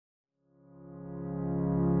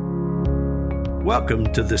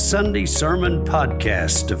Welcome to the Sunday Sermon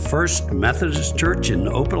Podcast of First Methodist Church in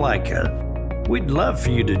Opelika. We'd love for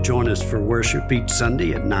you to join us for worship each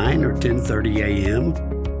Sunday at 9 or 10:30 a.m.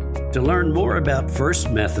 To learn more about First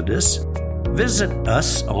Methodist, visit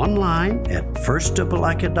us online at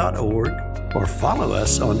firstopelika.org or follow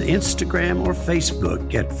us on Instagram or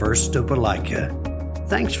Facebook at First Opelika.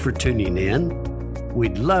 Thanks for tuning in.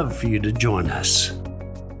 We'd love for you to join us.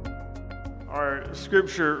 Our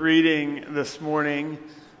scripture reading this morning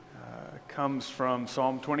comes from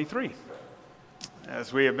Psalm 23.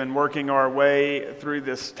 As we have been working our way through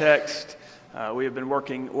this text, we have been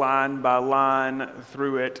working line by line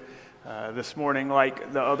through it. This morning,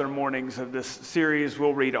 like the other mornings of this series,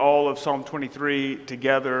 we'll read all of Psalm 23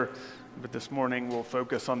 together, but this morning we'll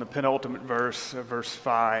focus on the penultimate verse, verse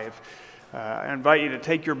 5. I invite you to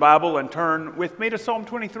take your Bible and turn with me to Psalm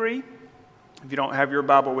 23. If you don't have your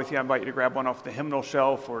Bible with you, I invite you to grab one off the hymnal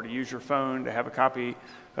shelf or to use your phone to have a copy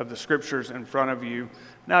of the scriptures in front of you.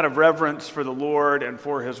 Out of reverence for the Lord and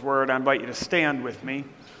for His Word, I invite you to stand with me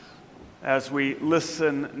as we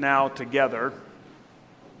listen now together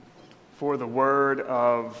for the word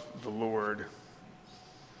of the Lord.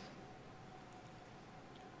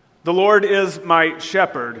 The Lord is my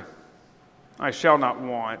shepherd, I shall not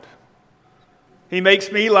want. He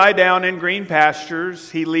makes me lie down in green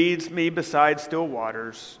pastures. He leads me beside still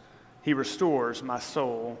waters. He restores my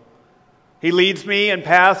soul. He leads me in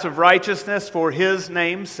paths of righteousness for His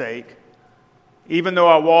name's sake. Even though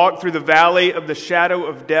I walk through the valley of the shadow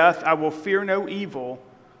of death, I will fear no evil,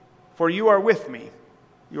 for You are with me.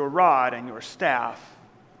 Your rod and Your staff,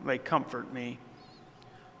 they comfort me.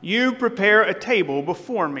 You prepare a table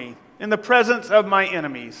before me in the presence of my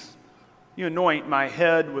enemies. You anoint my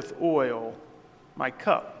head with oil. My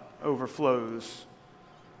cup overflows.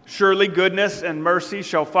 Surely goodness and mercy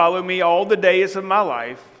shall follow me all the days of my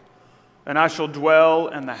life, and I shall dwell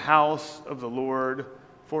in the house of the Lord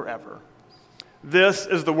forever. This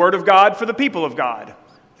is the word of God for the people of God.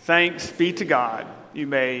 Thanks be to God. You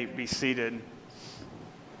may be seated.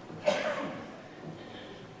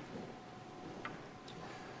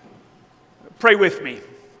 Pray with me,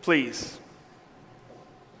 please.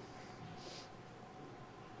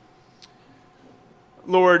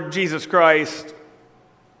 Lord Jesus Christ,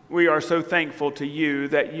 we are so thankful to You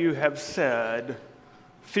that You have said,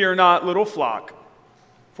 "Fear not, little flock,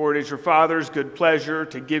 for it is Your Father's good pleasure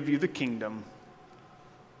to give you the kingdom."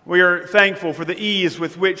 We are thankful for the ease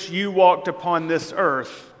with which You walked upon this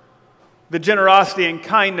earth, the generosity and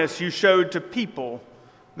kindness You showed to people,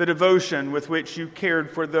 the devotion with which You cared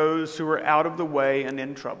for those who were out of the way and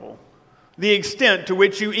in trouble, the extent to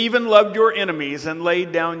which You even loved Your enemies and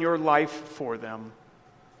laid down Your life for them.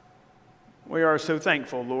 We are so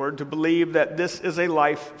thankful, Lord, to believe that this is a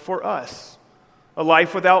life for us, a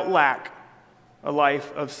life without lack, a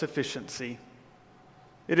life of sufficiency.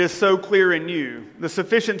 It is so clear in You, the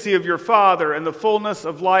sufficiency of Your Father and the fullness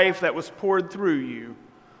of life that was poured through You.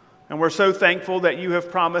 And we're so thankful that You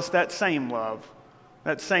have promised that same love,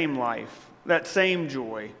 that same life, that same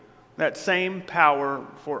joy, that same power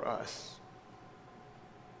for us.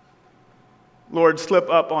 Lord, slip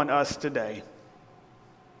up on us today.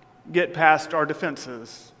 Get past our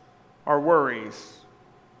defenses, our worries,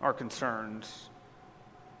 our concerns.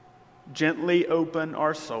 Gently open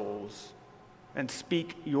our souls and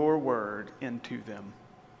speak Your word into them.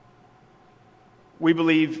 We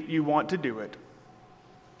believe You want to do it,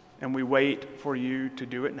 and we wait for You to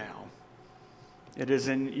do it now. It is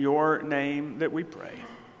in Your name that we pray.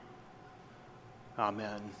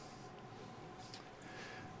 Amen.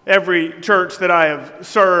 Every church that I have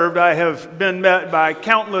served, I have been met by a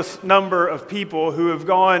countless number of people who have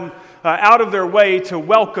gone out of their way to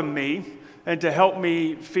welcome me and to help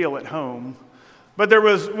me feel at home. But there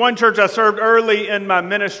was one church I served early in my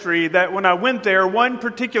ministry that when I went there, one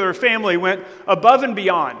particular family went above and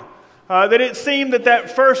beyond. That it seemed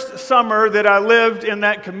that first summer that I lived in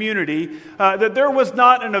that community, that there was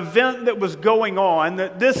not an event that was going on,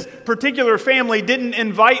 that this particular family didn't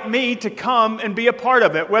invite me to come and be a part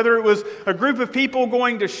of it. Whether it was a group of people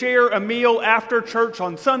going to share a meal after church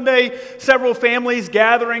on Sunday, several families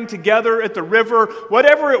gathering together at the river,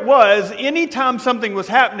 whatever it was, anytime something was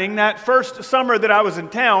happening that first summer that I was in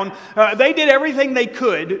town, they did everything they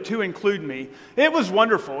could to include me. It was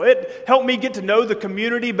wonderful. It helped me get to know the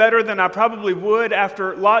community better than I probably would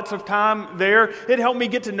after lots of time there. It helped me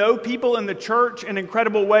get to know people in the church in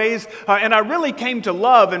incredible ways, and I really came to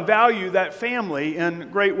love and value that family in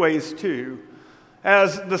great ways too.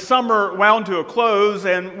 As the summer wound to a close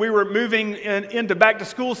and we were moving into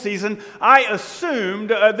back-to-school season, I assumed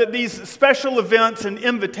that these special events and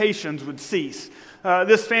invitations would cease.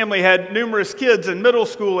 This family had numerous kids in middle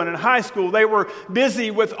school and in high school. They were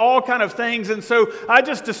busy with all kind of things, and so I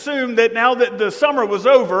just assumed that now that the summer was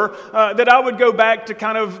over, that I would go back to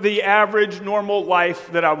kind of the average, normal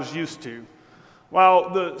life that I was used to. While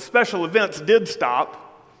the special events did stop,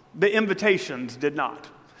 the invitations did not.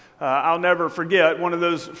 I'll never forget one of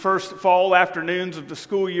those first fall afternoons of the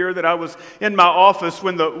school year that I was in my office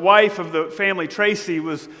when the wife of the family, Tracy,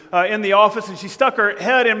 was in the office, and she stuck her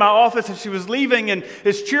head in my office and she was leaving, and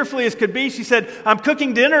as cheerfully as could be, she said, "I'm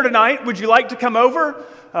cooking dinner tonight. Would you like to come over?"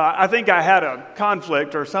 I think I had a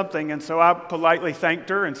conflict or something, and so I politely thanked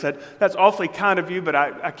her and said, "That's awfully kind of you, but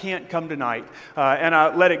I can't come tonight." And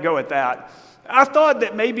I let it go at that. I thought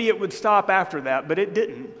that maybe it would stop after that, but it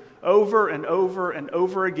didn't. Over and over and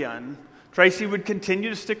over again, Tracy would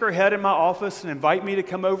continue to stick her head in my office and invite me to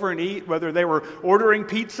come over and eat, whether they were ordering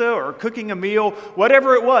pizza or cooking a meal,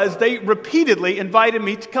 whatever it was, they repeatedly invited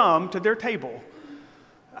me to come to their table.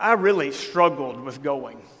 I really struggled with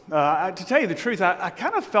going. To tell you the truth, I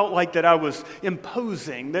kind of felt like that I was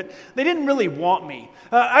imposing, that they didn't really want me.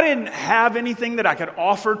 I didn't have anything that I could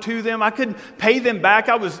offer to them. I couldn't pay them back.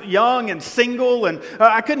 I was young and single, and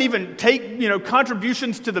I couldn't even take,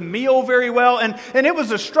 contributions to the meal very well. And it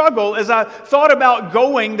was a struggle as I thought about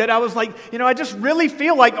going, that I was like, I just really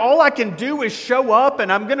feel like all I can do is show up,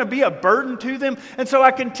 and I'm going to be a burden to them. And so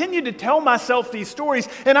I continued to tell myself these stories,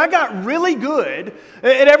 and I got really good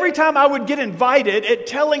at every time I would get invited at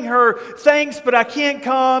telling her, "Thanks, but I can't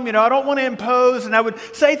come, I don't want to impose," and I would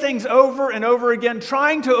say things over and over again,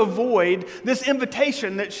 trying to avoid this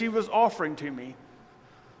invitation that she was offering to me.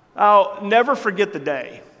 I'll never forget the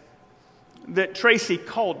day that Tracy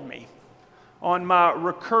called me on my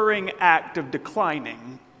recurring act of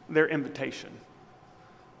declining their invitation.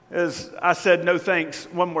 As I said no thanks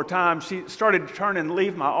one more time, she started to turn and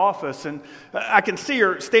leave my office, and I can see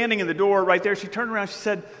her standing in the door right there. She turned around, she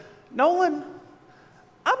said, "Nolan,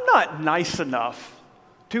 I'm not nice enough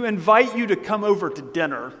to invite you to come over to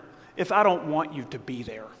dinner if I don't want you to be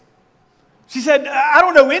there." She said, "I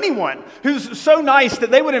don't know anyone who's so nice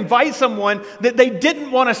that they would invite someone that they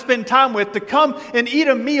didn't want to spend time with to come and eat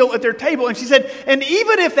a meal at their table." And she said, "And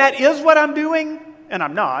even if that is what I'm doing, and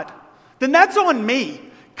I'm not, then that's on me.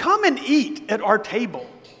 Come and eat at our table."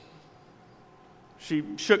 She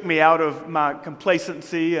shook me out of my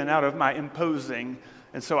complacency and out of my imposing,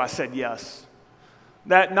 and so I said yes.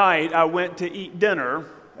 That night, I went to eat dinner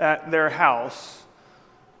at their house,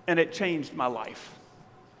 and it changed my life.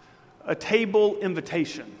 A table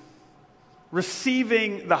invitation,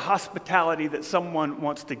 receiving the hospitality that someone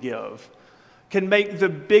wants to give, can make the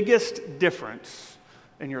biggest difference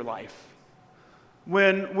in your life.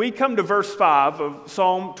 When we come to verse 5 of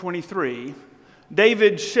Psalm 23,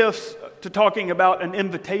 David shifts to talking about an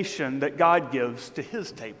invitation that God gives to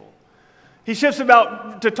his table. He shifts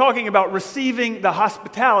to talking about receiving the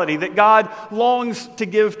hospitality that God longs to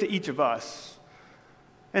give to each of us.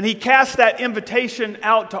 And he casts that invitation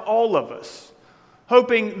out to all of us,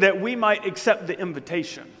 hoping that we might accept the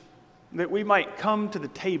invitation, that we might come to the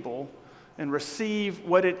table and receive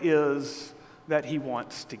what it is that he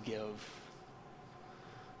wants to give.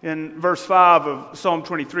 In verse 5 of Psalm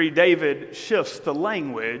 23, David shifts the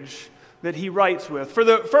language that he writes with. For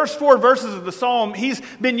the first 4 verses of the psalm, he's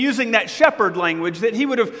been using that shepherd language that he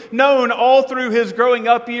would have known all through his growing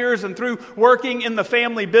up years and through working in the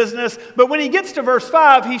family business. But when he gets to verse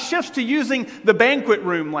 5, he shifts to using the banquet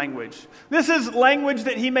room language. This is language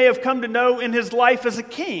that he may have come to know in his life as a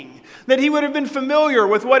king, that he would have been familiar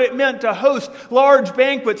with what it meant to host large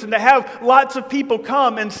banquets and to have lots of people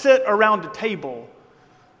come and sit around a table.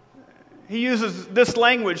 He uses this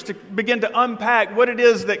language to begin to unpack what it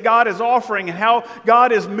is that God is offering and how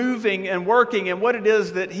God is moving and working and what it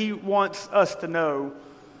is that he wants us to know.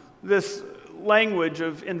 This language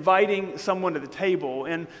of inviting someone to the table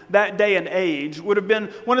in that day and age would have been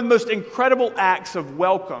one of the most incredible acts of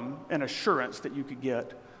welcome and assurance that you could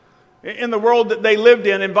get. In the world that they lived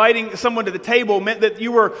in, inviting someone to the table meant that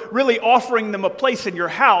you were really offering them a place in your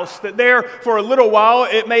house, that there for a little while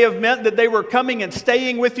it may have meant that they were coming and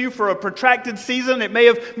staying with you for a protracted season. It may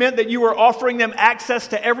have meant that you were offering them access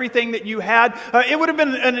to everything that you had. It would have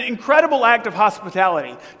been an incredible act of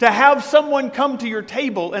hospitality to have someone come to your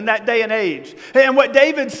table in that day and age. And what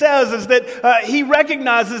David says is that he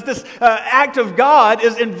recognizes this act of God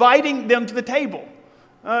is inviting them to the table.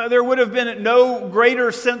 There would have been no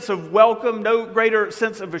greater sense of welcome, no greater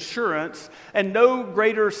sense of assurance, and no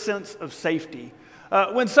greater sense of safety.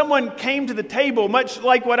 When someone came to the table, much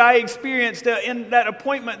like what I experienced in that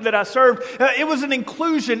appointment that I served, it was an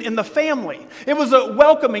inclusion in the family. It was a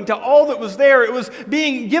welcoming to all that was there. It was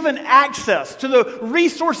being given access to the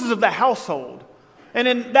resources of the household. And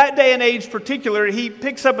in that day and age particular, he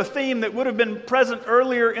picks up a theme that would have been present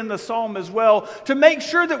earlier in the psalm as well, to make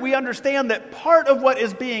sure that we understand that part of what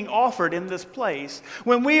is being offered in this place,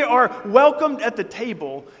 when we are welcomed at the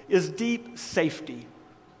table, is deep safety.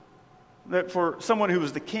 That for someone who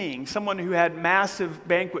was the king, someone who had massive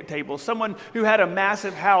banquet tables, someone who had a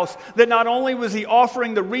massive house, that not only was he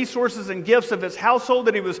offering the resources and gifts of his household,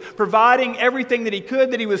 that he was providing everything that he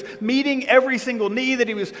could, that he was meeting every single need, that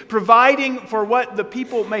he was providing for what the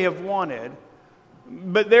people may have wanted,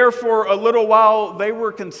 but there for a little while they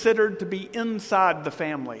were considered to be inside the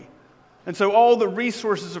family. And so all the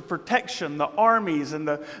resources of protection, the armies and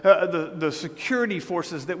the security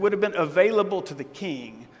forces that would have been available to the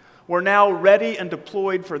king were now ready and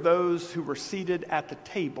deployed for those who were seated at the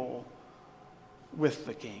table with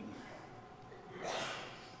the king.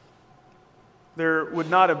 There would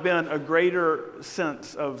not have been a greater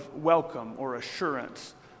sense of welcome or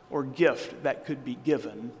assurance or gift that could be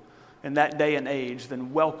given in that day and age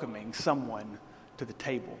than welcoming someone to the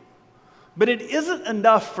table. But it isn't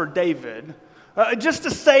enough for David just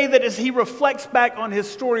to say that as he reflects back on his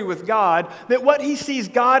story with God, that what he sees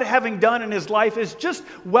God having done in his life is just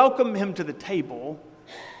welcome him to the table.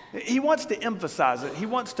 He wants to emphasize it. He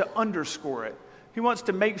wants to underscore it. He wants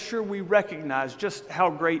to make sure we recognize just how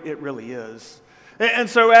great it really is. And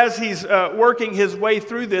so as he's working his way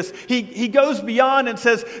through this, he goes beyond and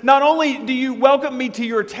says, not only do you welcome me to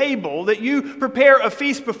your table, that you prepare a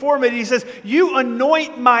feast before me, he says, you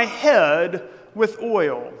anoint my head with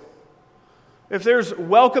oil. If there's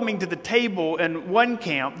welcoming to the table in one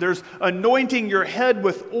camp, there's anointing your head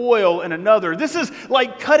with oil in another. This is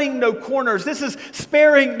like cutting no corners. This is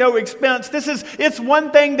sparing no expense. It's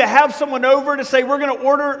one thing to have someone over to say, we're going to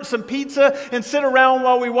order some pizza and sit around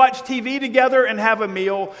while we watch TV together and have a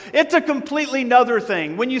meal. It's a completely another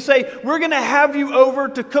thing. When you say, we're going to have you over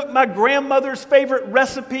to cook my grandmother's favorite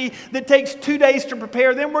recipe that takes 2 days to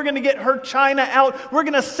prepare, then we're going to get her china out, we're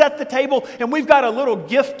going to set the table, and we've got a little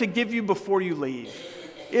gift to give you before you leave.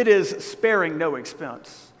 It is sparing no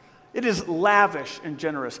expense. It is lavish and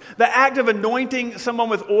generous. The act of anointing someone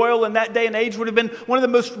with oil in that day and age would have been one of the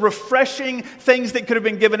most refreshing things that could have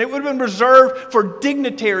been given. It would have been reserved for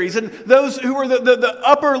dignitaries and those who were the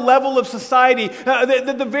upper level of society.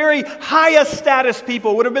 The very highest status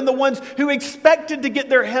people would have been the ones who expected to get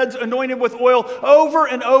their heads anointed with oil over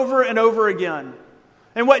and over and over again.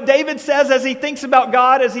 And what David says as he thinks about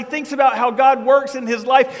God, as he thinks about how God works in his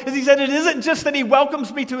life, is he said, it isn't just that he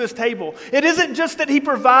welcomes me to his table. It isn't just that he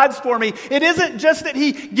provides for me. It isn't just that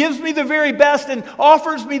he gives me the very best and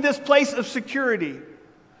offers me this place of security.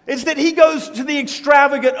 It's that he goes to the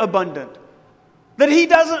extravagant abundant. That he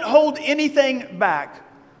doesn't hold anything back.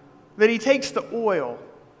 That he takes the oil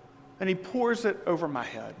and he pours it over my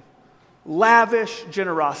head. Lavish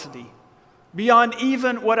generosity. Beyond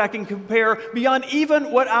even what I can compare, beyond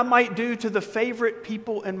even what I might do to the favorite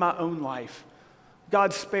people in my own life.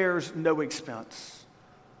 God spares no expense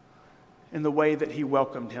in the way that he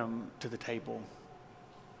welcomed him to the table.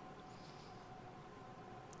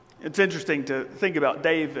 It's interesting to think about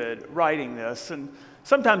David writing this, and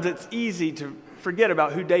sometimes it's easy to forget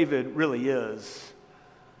about who David really is.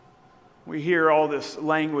 We hear all this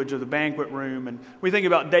language of the banquet room, and we think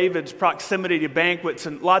about David's proximity to banquets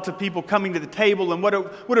and lots of people coming to the table and what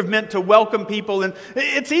it would have meant to welcome people. And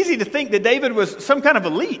it's easy to think that David was some kind of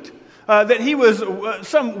elite, that he was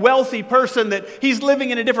some wealthy person, that he's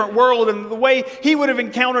living in a different world, and the way he would have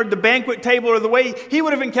encountered the banquet table or the way he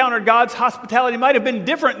would have encountered God's hospitality might have been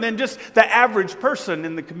different than just the average person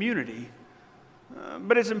in the community.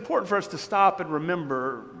 But it's important for us to stop and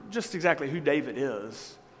remember just exactly who David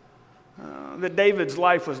is. That David's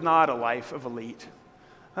life was not a life of elite.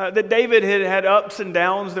 That David had had ups and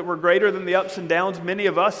downs that were greater than the ups and downs many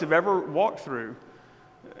of us have ever walked through.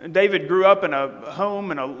 David grew up in a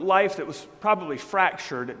home and a life that was probably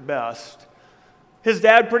fractured at best. His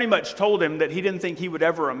dad pretty much told him that he didn't think he would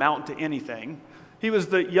ever amount to anything. He was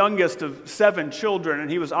the youngest of 7 children,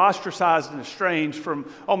 and he was ostracized and estranged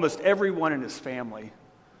from almost everyone in his family.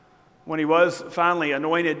 When he was finally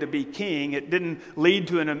anointed to be king, it didn't lead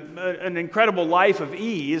to an incredible life of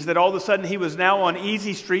ease, that all of a sudden he was now on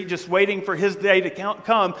easy street just waiting for his day to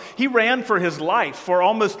come. He ran for his life for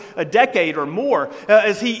almost a decade or more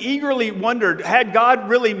as he eagerly wondered, had God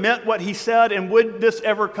really meant what he said, and would this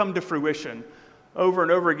ever come to fruition? Over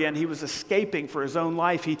and over again, he was escaping for his own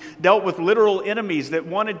life. He dealt with literal enemies that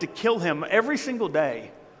wanted to kill him every single day.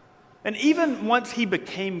 And even once he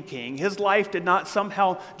became king, his life did not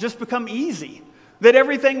somehow just become easy. That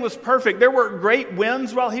everything was perfect. There were great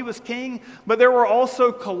wins while he was king, but there were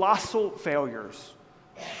also colossal failures.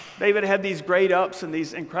 David had these great ups and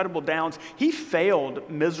these incredible downs. He failed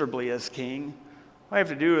miserably as king. All I have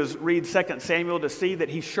to do is read 2 Samuel to see that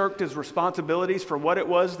he shirked his responsibilities for what it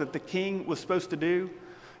was that the king was supposed to do.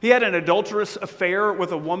 He had an adulterous affair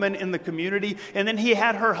with a woman in the community, and then he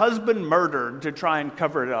had her husband murdered to try and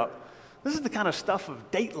cover it up. This is the kind of stuff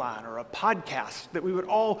of Dateline or a podcast that we would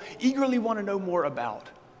all eagerly want to know more about.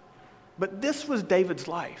 But this was David's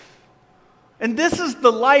life. And this is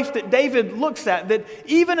the life that David looks at, that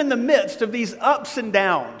even in the midst of these ups and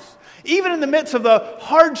downs, even in the midst of the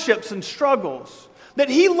hardships and struggles, that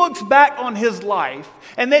he looks back on his life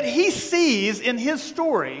and that he sees in his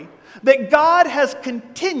story that God has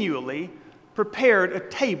continually prepared a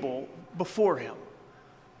table before him.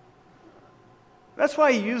 That's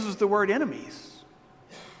why he uses the word enemies.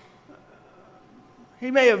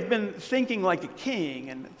 He may have been thinking like a king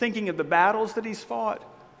and thinking of the battles that he's fought.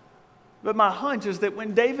 But my hunch is that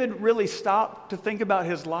when David really stopped to think about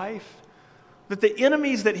his life, that the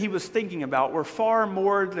enemies that he was thinking about were far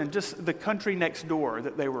more than just the country next door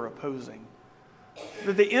that they were opposing.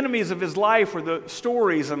 That the enemies of his life were the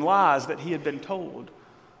stories and lies that he had been told.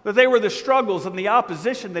 That they were the struggles and the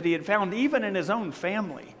opposition that he had found even in his own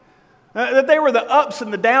family. That they were the ups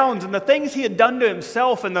and the downs and the things he had done to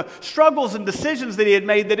himself and the struggles and decisions that he had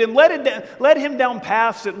made that led him down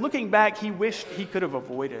paths that, looking back, he wished he could have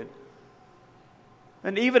avoided.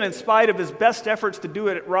 And even in spite of his best efforts to do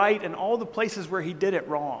it right and all the places where he did it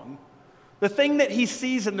wrong, the thing that he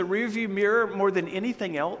sees in the rearview mirror more than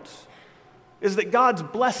anything else is that God's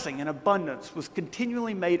blessing and abundance was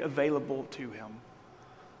continually made available to him.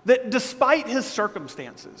 That despite his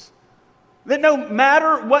circumstances, that no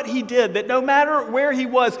matter what he did, that no matter where he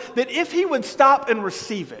was, that if he would stop and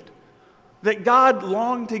receive it, that God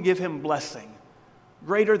longed to give him blessing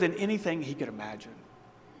greater than anything he could imagine.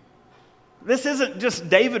 This isn't just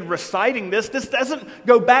David reciting this. This doesn't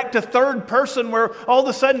go back to third person where all of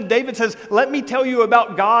a sudden David says, let me tell you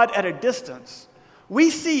about God at a distance. We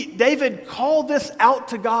see David call this out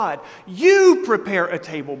to God. You prepare a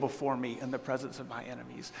table before me in the presence of my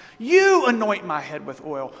enemies. You anoint my head with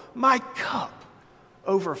oil. My cup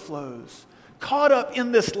overflows. Caught up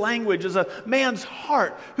in this language is a man's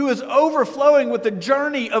heart who is overflowing with the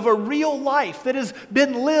journey of a real life that has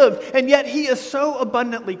been lived, and yet he is so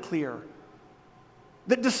abundantly clear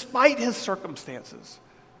that despite his circumstances,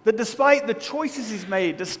 that despite the choices he's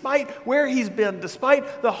made, despite where he's been,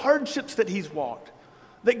 despite the hardships that he's walked,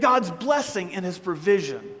 that God's blessing and his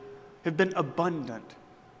provision have been abundant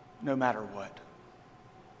no matter what.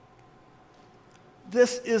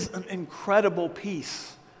 This is an incredible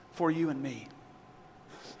piece for you and me.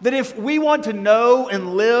 That if we want to know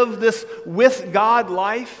and live this with God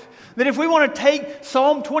life, that if we want to take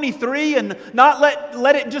Psalm 23 and not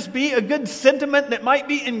let it just be a good sentiment that might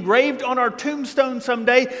be engraved on our tombstone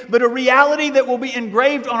someday, but a reality that will be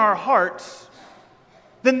engraved on our hearts,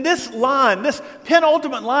 then this line, this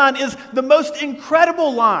penultimate line, is the most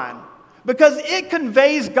incredible line because it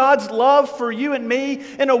conveys God's love for you and me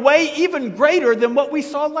in a way even greater than what we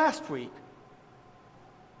saw last week.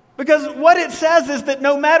 Because what it says is that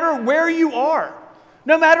no matter where you are,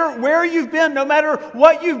 no matter where you've been, no matter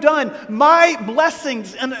what you've done, my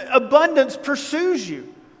blessings and abundance pursues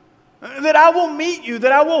you. That I will meet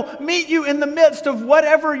you in the midst of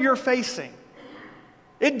whatever you're facing.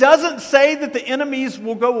 It doesn't say that the enemies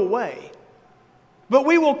will go away, but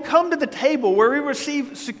we will come to the table where we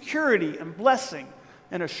receive security and blessing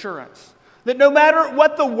and assurance. That no matter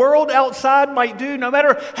what the world outside might do, no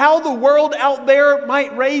matter how the world out there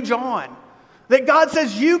might rage on, that God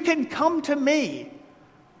says, you can come to me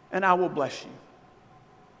and I will bless you.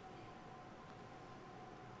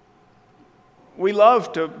 We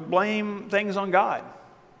love to blame things on God.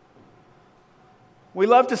 We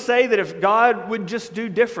love to say that if God would just do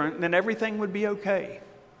different, then everything would be okay.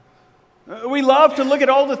 We love to look at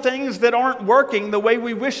all the things that aren't working the way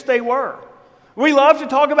we wish they were. We love to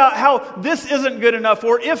talk about how this isn't good enough,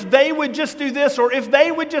 or if they would just do this, or if they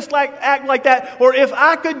would just act like that, or if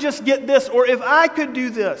I could just get this, or if I could do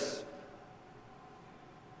this.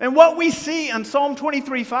 And what we see in Psalm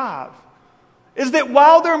 23:5 is that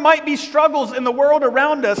while there might be struggles in the world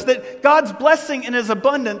around us, that God's blessing and his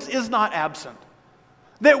abundance is not absent.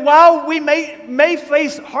 That while we may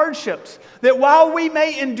face hardships, that while we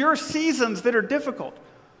may endure seasons that are difficult,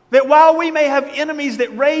 that while we may have enemies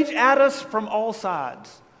that rage at us from all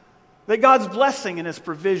sides, that God's blessing and his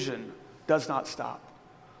provision does not stop.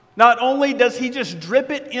 Not only does he just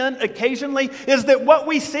drip it in occasionally, is that what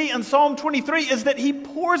we see in Psalm 23 is that he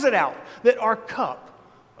pours it out, that our cup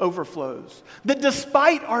overflows. That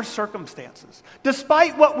despite our circumstances,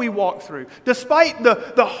 despite what we walk through, despite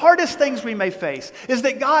the hardest things we may face, is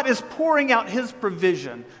that God is pouring out His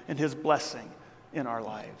provision and His blessing in our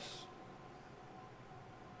lives.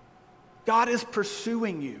 God is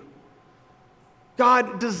pursuing you.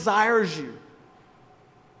 God desires you.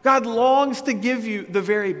 God longs to give you the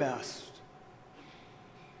very best.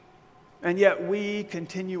 And yet we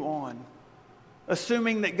continue on,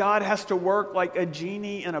 assuming that God has to work like a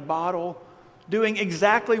genie in a bottle, doing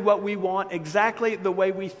exactly what we want, exactly the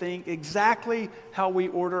way we think, exactly how we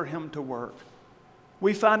order Him to work.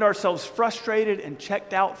 We find ourselves frustrated and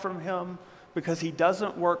checked out from Him because He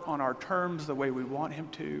doesn't work on our terms the way we want Him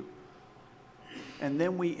to. And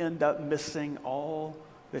then we end up missing all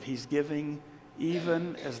that He's giving,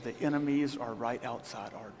 even as the enemies are right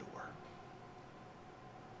outside our door.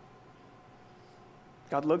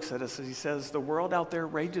 God looks at us and He says, the world out there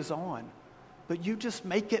rages on, but you just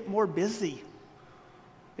make it more busy.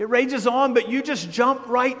 It rages on, but you just jump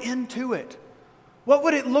right into it. What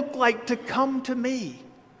would it look like to come to me?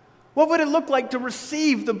 What would it look like to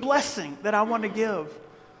receive the blessing that I want to give?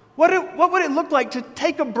 What would it look like to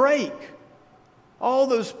take a break? All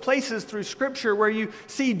those places through Scripture where you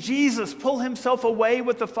see Jesus pull Himself away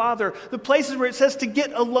with the Father, the places where it says to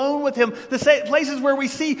get alone with Him, the places where we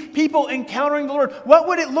see people encountering the Lord. What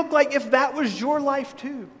would it look like if that was your life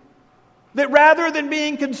too? That rather than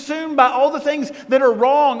being consumed by all the things that are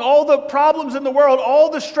wrong, all the problems in the world,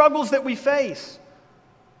 all the struggles that we face,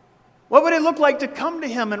 what would it look like to come to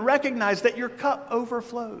Him and recognize that your cup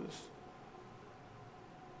overflows?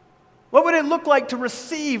 What would it look like to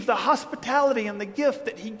receive the hospitality and the gift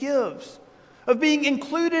that He gives of being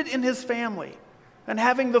included in His family and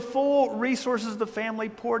having the full resources of the family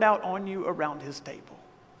poured out on you around His table?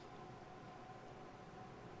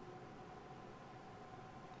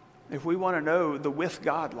 If we want to know the with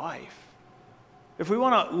God life, if we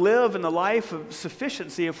want to live in the life of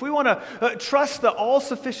sufficiency, if we want to trust the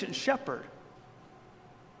all-sufficient shepherd,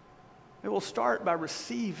 it will start by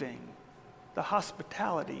receiving the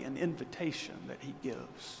hospitality and invitation that He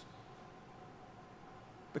gives.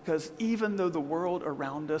 Because even though the world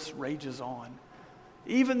around us rages on,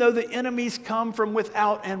 even though the enemies come from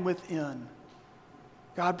without and within,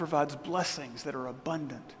 God provides blessings that are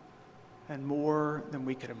abundant and more than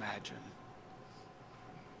we could imagine.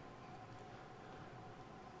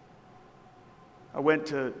 I went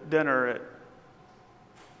to dinner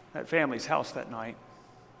at family's house that night,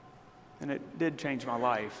 and it did change my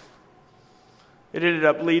life. It ended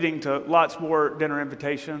up leading to lots more dinner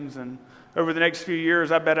invitations, and over the next few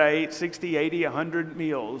years, I bet I ate 60, 80, 100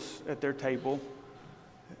 meals at their table.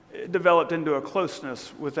 It developed into a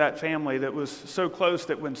closeness with that family that was so close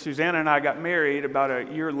that when Susanna and I got married about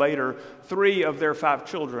a year later, 3 of their 5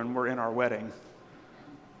 children were in our wedding.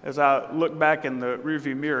 As I look back in the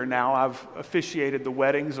rearview mirror now, I've officiated the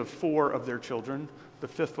weddings of 4 of their children. The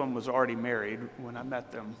 5th one was already married when I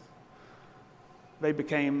met them. They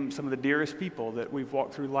became some of the dearest people that we've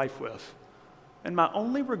walked through life with. And my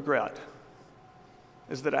only regret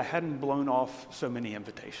is that I hadn't blown off so many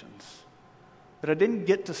invitations, that I didn't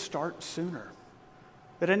get to start sooner,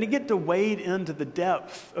 that I didn't get to wade into the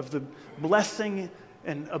depth of the blessing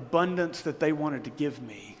and abundance that they wanted to give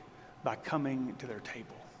me by coming to their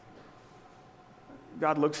table.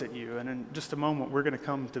 God looks at you, and in just a moment, we're going to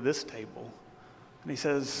come to this table, and He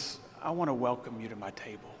says, I want to welcome you to my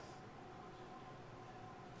table.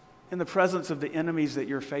 In the presence of the enemies that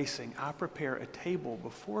you're facing, I prepare a table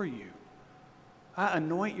before you. I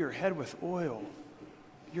anoint your head with oil.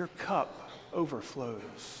 Your cup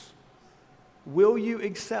overflows. Will you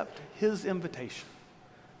accept His invitation?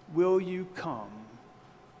 Will you come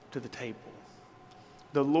to the table?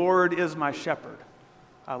 The Lord is my shepherd.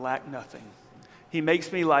 I lack nothing. He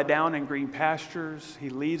makes me lie down in green pastures. He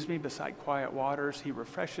leads me beside quiet waters. He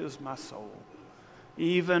refreshes my soul.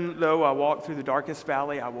 Even though I walk through the darkest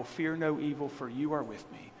valley, I will fear no evil, for you are with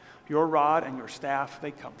me. Your rod and your staff,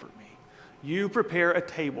 they comfort me. You prepare a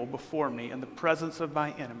table before me in the presence of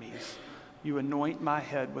my enemies. You anoint my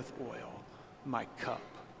head with oil. My cup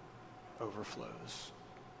overflows.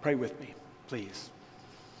 Pray with me, please.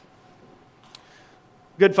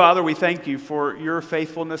 Good Father, we thank you for your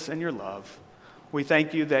faithfulness and your love. We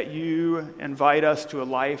thank you that you invite us to a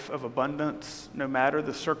life of abundance, no matter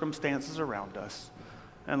the circumstances around us.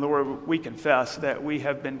 And Lord, we confess that we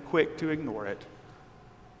have been quick to ignore it,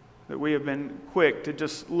 that we have been quick to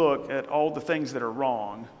just look at all the things that are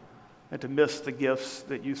wrong and to miss the gifts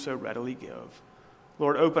that you so readily give.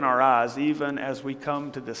 Lord, open our eyes even as we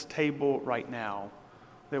come to this table right now.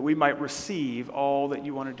 that we might receive all that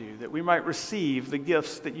you want to do, that we might receive the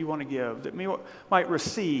gifts that you want to give, that we might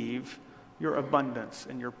receive your abundance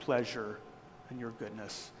and your pleasure and your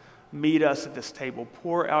goodness. Meet us at this table.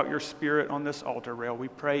 Pour out your Spirit on this altar rail. We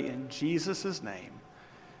pray in Jesus' name.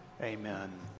 Amen.